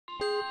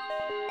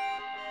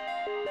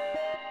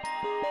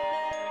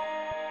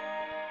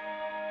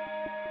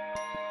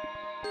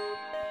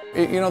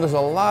You know, there's a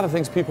lot of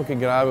things people can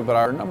get out of it, but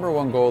our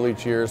 #1 goal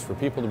each year is for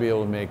people to be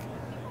able to make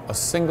a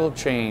single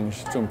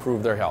change to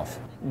improve their health.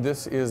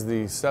 This is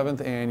the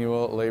 7th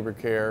annual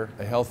LaborCare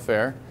Health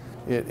Fair.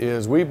 It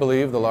is, we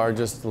believe, the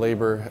largest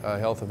labor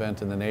health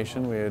event in the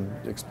nation.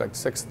 We expect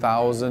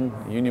 6,000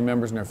 union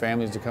members and their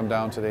families to come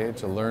down today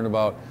to learn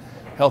about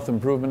health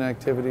improvement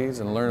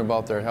activities and learn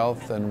about their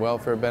health and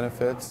welfare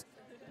benefits.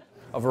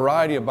 A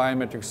variety of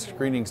biometric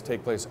screenings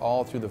take place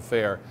all through the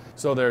fair.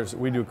 So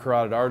we do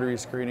carotid artery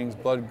screenings,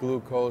 blood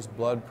glucose,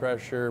 blood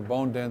pressure,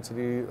 bone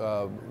density,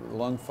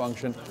 lung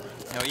function.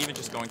 You know, even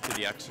just going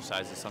through the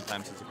exercises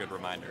sometimes is a good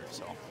reminder.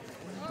 So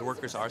the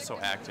workers are so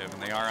active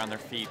and they are on their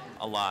feet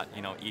a lot,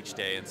 you know, each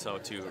day. And so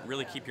to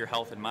really keep your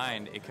health in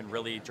mind, it can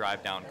really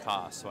drive down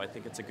costs. So I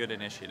think it's a good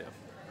initiative.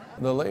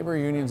 The labor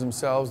unions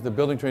themselves, the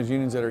building trades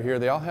unions that are here,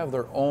 they all have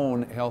their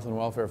own health and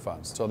welfare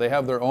funds. So they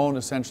have their own,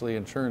 essentially,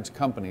 insurance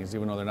companies,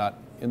 even though they're not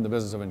in the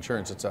business of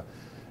insurance. It's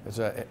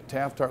a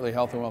Taft-Hartley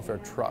Health and Welfare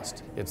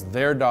Trust. It's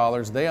their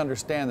dollars. They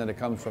understand that it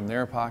comes from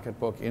their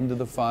pocketbook into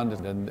the fund,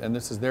 and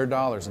this is their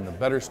dollars. And the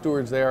better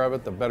stewards they are of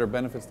it, the better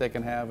benefits they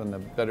can have, and the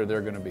better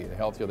they're going to be, the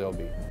healthier they'll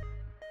be.